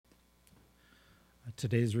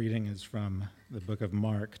Today's reading is from the book of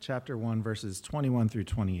Mark, chapter 1, verses 21 through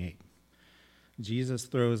 28. Jesus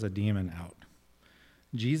throws a demon out.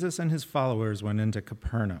 Jesus and his followers went into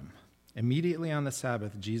Capernaum. Immediately on the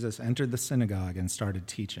Sabbath, Jesus entered the synagogue and started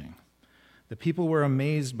teaching. The people were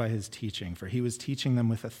amazed by his teaching, for he was teaching them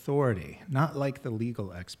with authority, not like the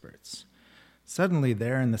legal experts. Suddenly,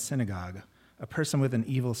 there in the synagogue, a person with an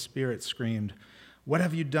evil spirit screamed, "What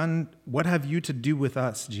have you done? What have you to do with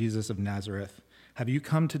us, Jesus of Nazareth? Have you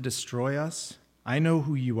come to destroy us? I know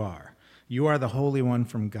who you are. You are the Holy One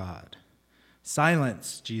from God."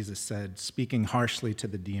 "Silence," Jesus said, speaking harshly to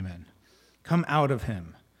the demon. "Come out of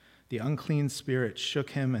him." The unclean spirit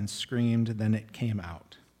shook him and screamed, then it came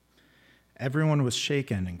out. Everyone was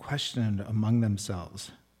shaken and questioned among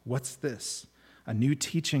themselves, "What's this? A new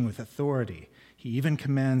teaching with authority. He even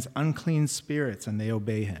commands unclean spirits and they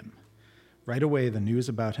obey him." Right away, the news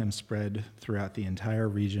about him spread throughout the entire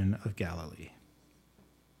region of Galilee.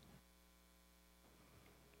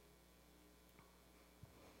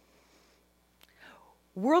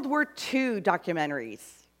 World War II documentaries.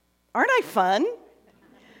 Aren't I fun?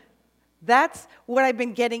 That's what I've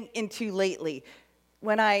been getting into lately.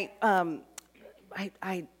 When I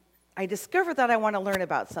discovered that I want to learn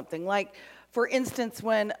about something. Like, for instance,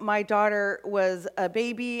 when my daughter was a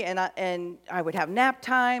baby and I would have nap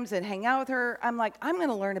times and hang out with her, I'm like, I'm going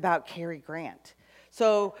to learn about Cary Grant.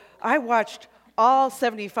 So I watched all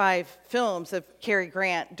 75 films of Cary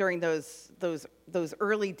Grant during those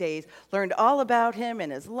early days, learned all about him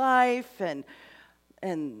and his life and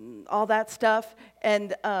all that stuff.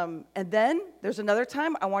 And then there's another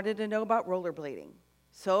time I wanted to know about rollerblading.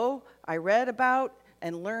 So I read about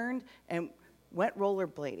and learned and went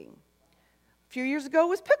rollerblading. A few years ago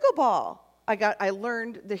was pickleball. I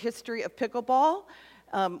learned the history of pickleball,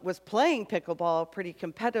 was playing pickleball pretty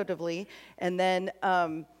competitively, and then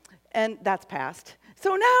and that's passed.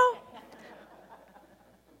 So now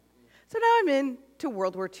I'm into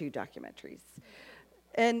World War II documentaries.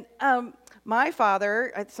 And my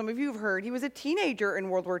father, some of you have heard, he was a teenager in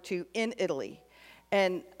World War II in Italy.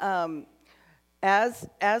 And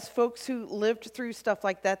as folks who lived through stuff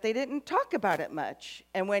like that, they didn't talk about it much.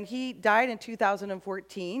 And when he died in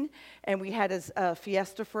 2014, and we had his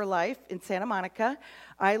Fiesta for Life in Santa Monica,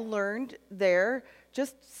 I learned there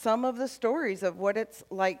just some of the stories of what it's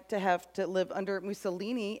like to have to live under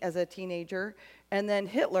Mussolini as a teenager, and then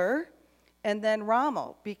Hitler, and then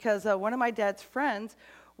Rommel, because one of my dad's friends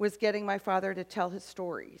was getting my father to tell his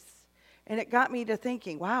stories. And it got me to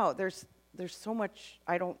thinking, wow, there's so much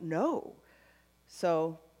I don't know.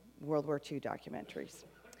 So, World War II documentaries.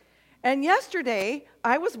 And yesterday,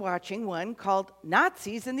 I was watching one called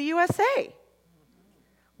Nazis in the USA.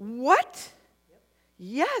 What?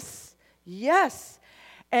 Yes.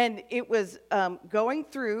 And it was going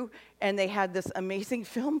through, and they had this amazing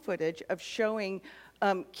film footage of showing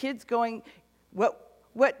kids going,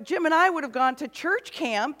 what Jim and I would have gone to church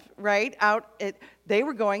camp, right? They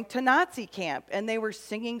were going to Nazi camp, and they were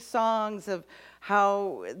singing songs of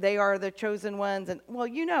how they are the chosen ones. And, well,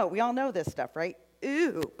 we all know this stuff, right?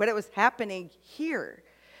 Ooh, but it was happening here.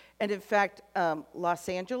 And in fact, Los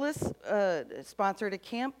Angeles sponsored a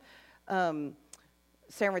camp, San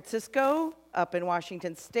Francisco, up in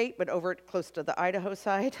Washington State, but over close to the Idaho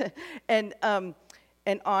side, and on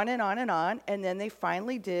and on and on. And then they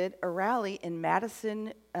finally did a rally in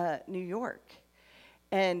Madison, New York.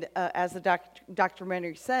 And as the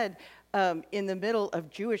documentary said, in the middle of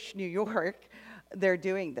Jewish New York, they're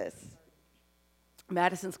doing this.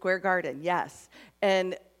 Madison Square Garden, yes.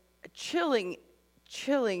 And chilling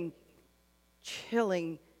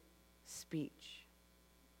speech.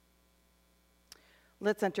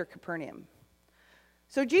 Let's enter Capernaum.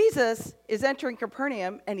 So Jesus is entering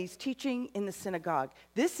Capernaum, and he's teaching in the synagogue.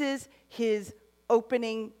 This is his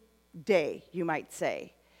opening day, you might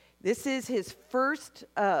say. This is his first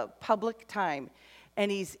public time.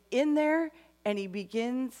 And he's in there, and he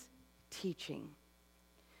begins teaching.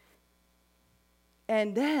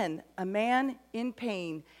 And then a man in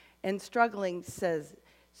pain and struggling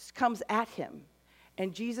comes at him.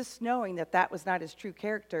 And Jesus, knowing that was not his true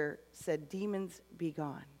character, said, "Demons, be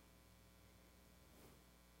gone."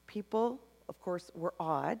 People, of course, were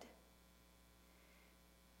awed.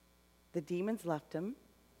 The demons left him.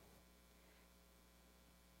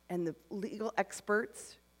 And the legal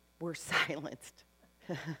experts were silenced,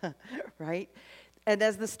 right? And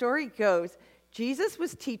as the story goes, Jesus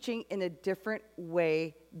was teaching in a different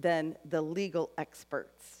way than the legal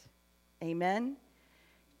experts. Amen?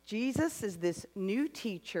 Jesus is this new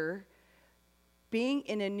teacher being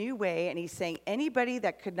in a new way, and he's saying, anybody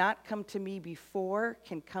that could not come to me before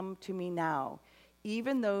can come to me now.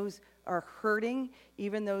 even those are hurting,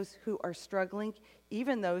 even those who are struggling,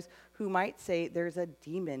 even those who might say there's a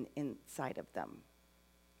demon inside of them.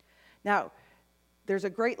 Now, there's a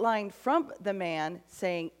great line from the man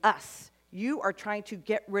saying, us. You are trying to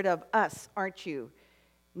get rid of us, aren't you?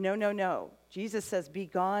 No, no, no. Jesus says, be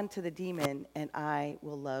gone to the demon, and I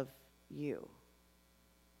will love you.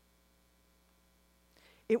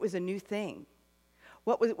 It was a new thing.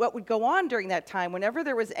 What would go on during that time, whenever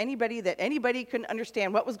there was anybody that anybody couldn't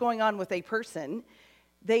understand what was going on with a person,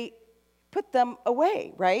 they put them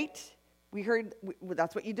away, right? We heard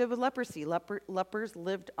that's what you did with leprosy. Lepers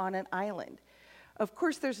lived on an island. Of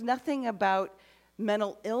course, there's nothing about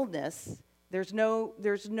mental illness. There's no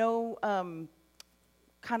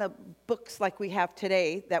kind of books like we have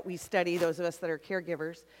today that we study, those of us that are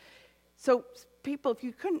caregivers. So people, if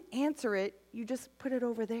you couldn't answer it, you just put it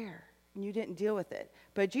over there. And you didn't deal with it.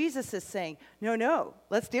 But Jesus is saying, no,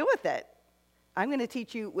 let's deal with it. I'm going to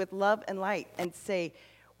teach you with love and light and say,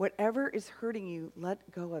 whatever is hurting you,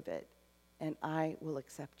 let go of it, and I will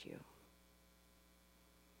accept you.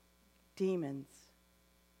 Demons,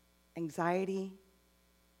 anxiety,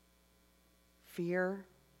 fear,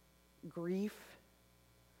 grief,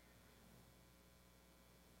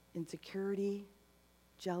 insecurity,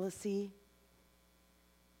 jealousy.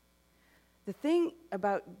 The thing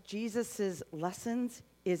about Jesus' lessons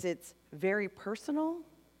is it's very personal,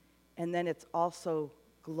 and then it's also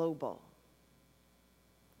global.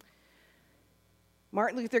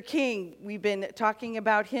 Martin Luther King, we've been talking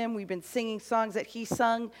about him. We've been singing songs that he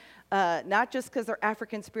sung, not just because they're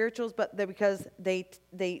African spirituals, but because they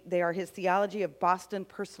are his theology of Boston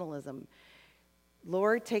personalism.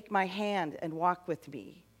 Lord, take my hand and walk with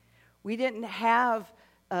me. We didn't have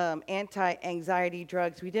anti-anxiety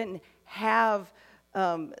drugs. We didn't have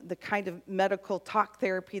the kind of medical talk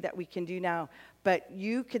therapy that we can do now. But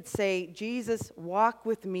you could say, Jesus, walk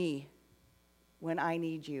with me when I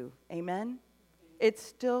need you. Amen? It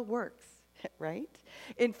still works, right?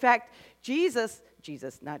 In fact,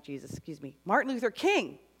 Martin Luther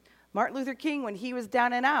King, when he was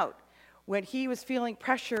down and out, when he was feeling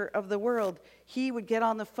pressure of the world, he would get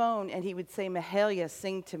on the phone and he would say, Mahalia,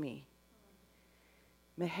 sing to me.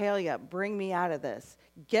 Mahalia, bring me out of this.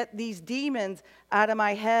 Get these demons out of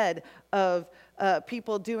my head of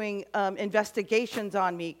people doing investigations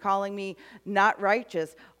on me, calling me not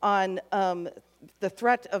righteous, on the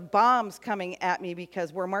threat of bombs coming at me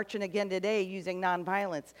because we're marching again today using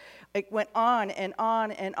nonviolence. It went on and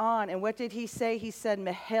on and on. And what did he say? He said,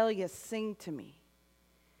 Mahalia, sing to me.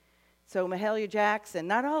 So Mahalia Jackson,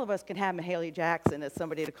 not all of us can have Mahalia Jackson as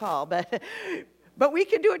somebody to call, but we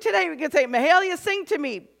can do it today. We can say, Mahalia, sing to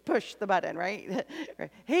me. Push the button, right?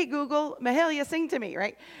 Hey, Google, Mahalia, sing to me,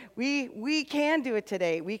 right? We can do it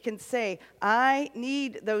today. We can say, I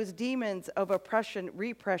need those demons of oppression,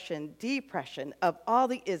 repression, depression, of all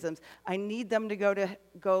the isms. I need them to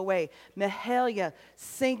go away. Mahalia,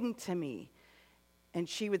 sing to me. And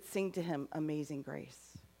she would sing to him, Amazing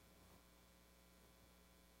Grace.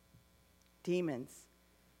 Demons,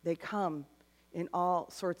 they come in all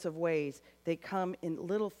sorts of ways. They come in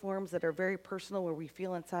little forms that are very personal where we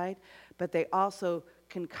feel inside, but they also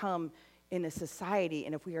can come in a society,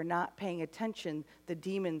 and if we are not paying attention, the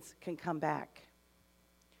demons can come back.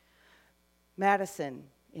 Madison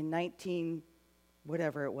in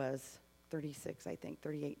 36, I think,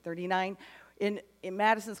 38, 39, in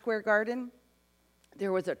Madison Square Garden,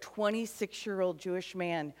 there was a 26-year-old Jewish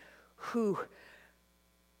man who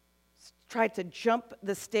tried to jump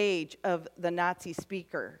the stage of the Nazi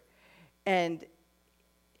speaker and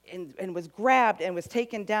was grabbed and was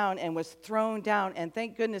taken down and was thrown down. And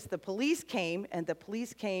thank goodness the police came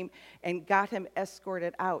and got him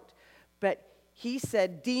escorted out. But he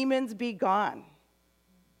said, demons be gone.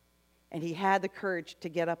 And he had the courage to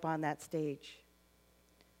get up on that stage.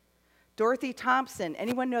 Dorothy Thompson,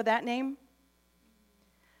 anyone know that name?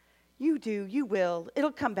 You do, you will.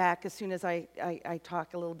 It'll come back as soon as I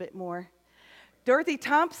talk a little bit more. Dorothy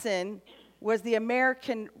Thompson was the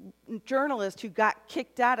American journalist who got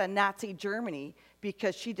kicked out of Nazi Germany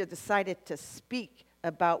because she decided to speak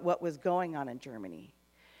about what was going on in Germany.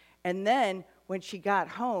 And then when she got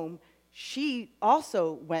home, she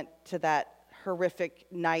also went to that horrific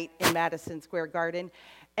night in Madison Square Garden,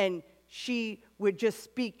 and she would just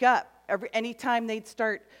speak up. Anytime they'd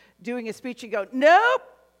start doing a speech, she'd go, nope,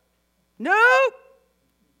 nope,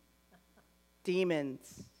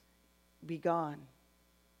 demons, be gone.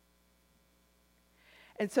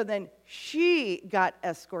 And so then she got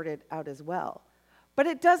escorted out as well. But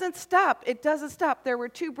it doesn't stop. It doesn't stop. There were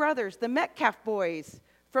two brothers, the Metcalf boys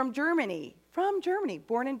from Germany,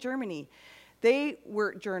 born in Germany. They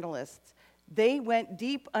were journalists. They went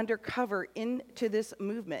deep undercover into this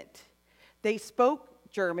movement. They spoke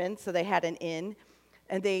German, so they had an in,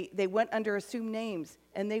 and they went under assumed names,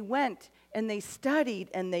 and they went and they studied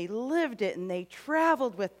and they lived it and they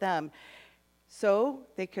traveled with them so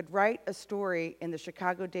they could write a story in the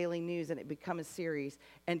Chicago Daily News and it become a series.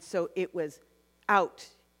 And so it was out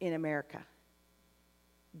in America.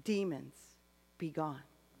 Demons, be gone.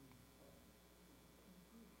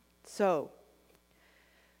 So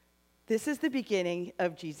this is the beginning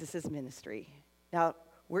of Jesus' ministry. Now,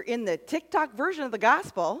 we're in the TikTok version of the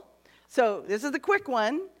gospel, so this is the quick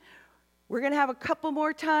one. We're going to have a couple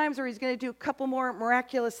more times where he's going to do a couple more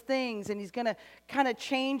miraculous things, and he's going to kind of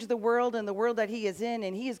change the world and the world that he is in,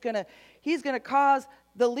 and he's going to cause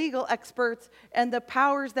the legal experts and the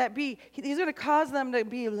powers that be, he's going to cause them to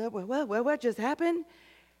be, what just happened?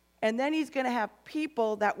 And then he's going to have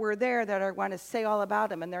people that were there that are going to say all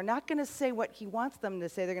about him, and they're not going to say what he wants them to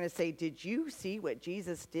say. They're going to say, did you see what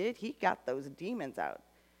Jesus did? He got those demons out.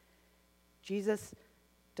 Jesus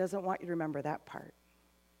doesn't want you to remember that part.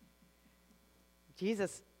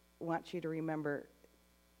 Jesus wants you to remember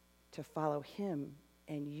to follow him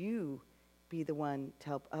and you be the one to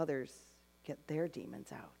help others get their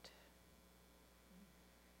demons out.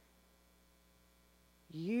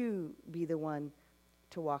 You be the one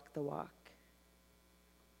to walk the walk.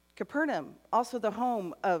 Capernaum, also the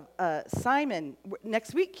home of Simon.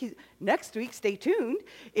 Next week, stay tuned.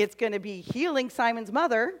 It's going to be healing Simon's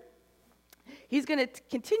mother. He's going to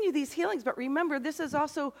continue these healings, but remember, this is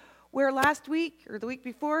also where last week or the week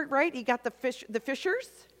before, right, he got the fishers,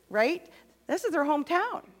 right? This is their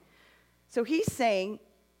hometown. So he's saying,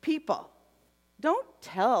 people, don't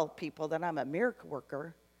tell people that I'm a miracle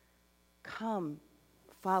worker. Come,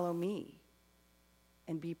 follow me,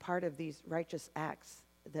 and be part of these righteous acts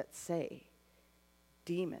that say,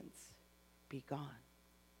 demons, be gone.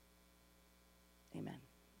 Amen.